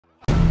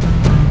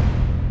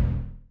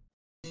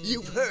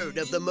You've heard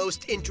of the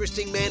most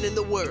interesting man in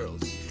the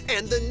world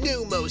and the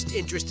new most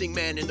interesting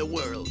man in the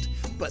world,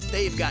 but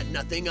they've got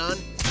nothing on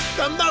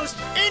the most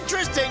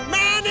interesting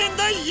man in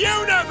the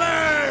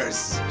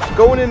universe!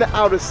 Going into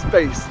outer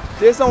space,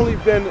 there's only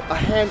been a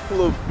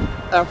handful of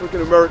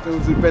African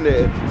Americans who've been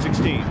there.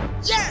 16.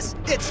 Yes,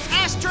 it's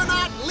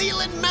astronaut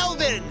Leland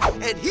Melvin,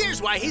 and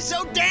here's why he's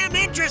so damn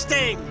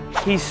interesting.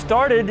 He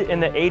started in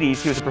the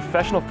 80s. He was a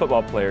professional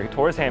football player. He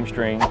tore his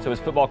hamstring, so his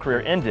football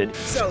career ended.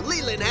 So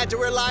Leland had to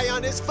rely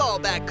on his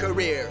fallback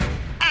career,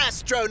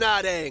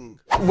 astronauting.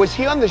 Was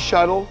he on the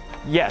shuttle?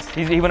 Yes,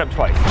 he went up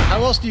twice.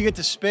 How else do you get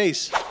to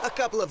space? A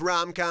couple of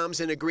rom-coms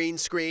and a green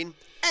screen.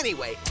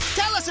 Anyway,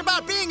 tell us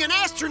about being an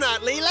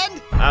astronaut,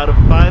 Leland. Out of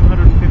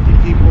 550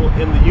 people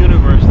in the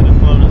universe that have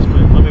flown in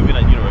space, well, maybe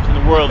not universe, in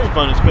the world that's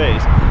flown in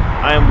space,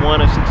 I am one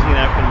of 16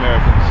 African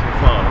Americans who've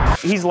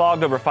flown. He's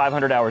logged over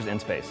 500 hours in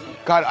space.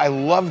 God, I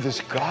love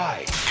this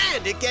guy.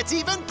 And it gets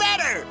even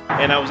better.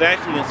 And I was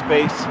actually in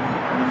space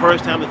the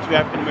first time with 2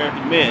 African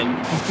American men,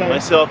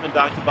 myself and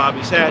Dr.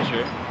 Bobby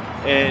Satcher.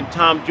 And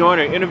Tom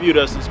Joyner interviewed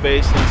us in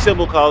space, and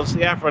Sybil called us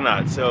the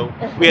Afronauts. So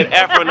we had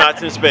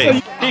Afronauts in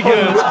space.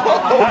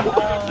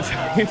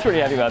 He's pretty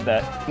happy about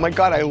that. Oh my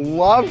God, I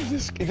love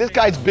this. This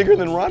guy's bigger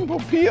than Ron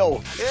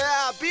Popeil.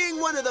 Yeah, being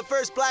one of the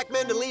first black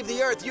men to leave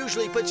the Earth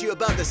usually puts you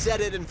above the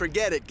set it and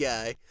forget it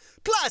guy.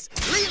 Plus,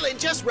 Leland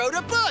just wrote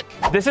a book.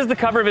 This is the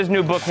cover of his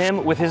new book,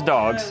 him with his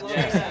dogs.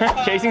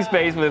 Chasing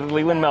Space with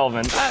Leland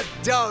Melvin.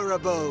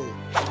 Adorable.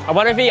 I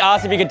wonder if he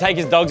asked if he could take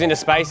his dogs into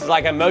space as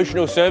like an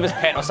emotional service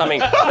pet or something,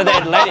 that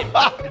they'd let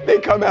him. They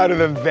come out of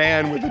the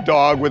van with the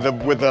dog with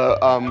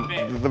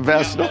the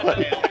vest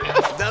on.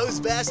 Those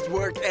vests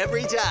work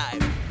every time.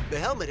 The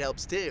helmet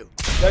helps too.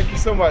 Thank you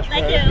so much,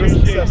 man. Thank you.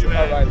 Good success. All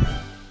right.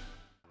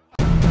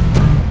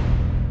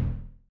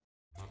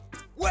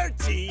 We're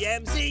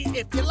TMZ.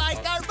 If you like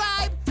our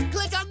vibe,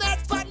 click on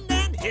that button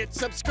and hit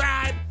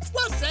subscribe.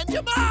 We'll send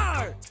you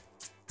more.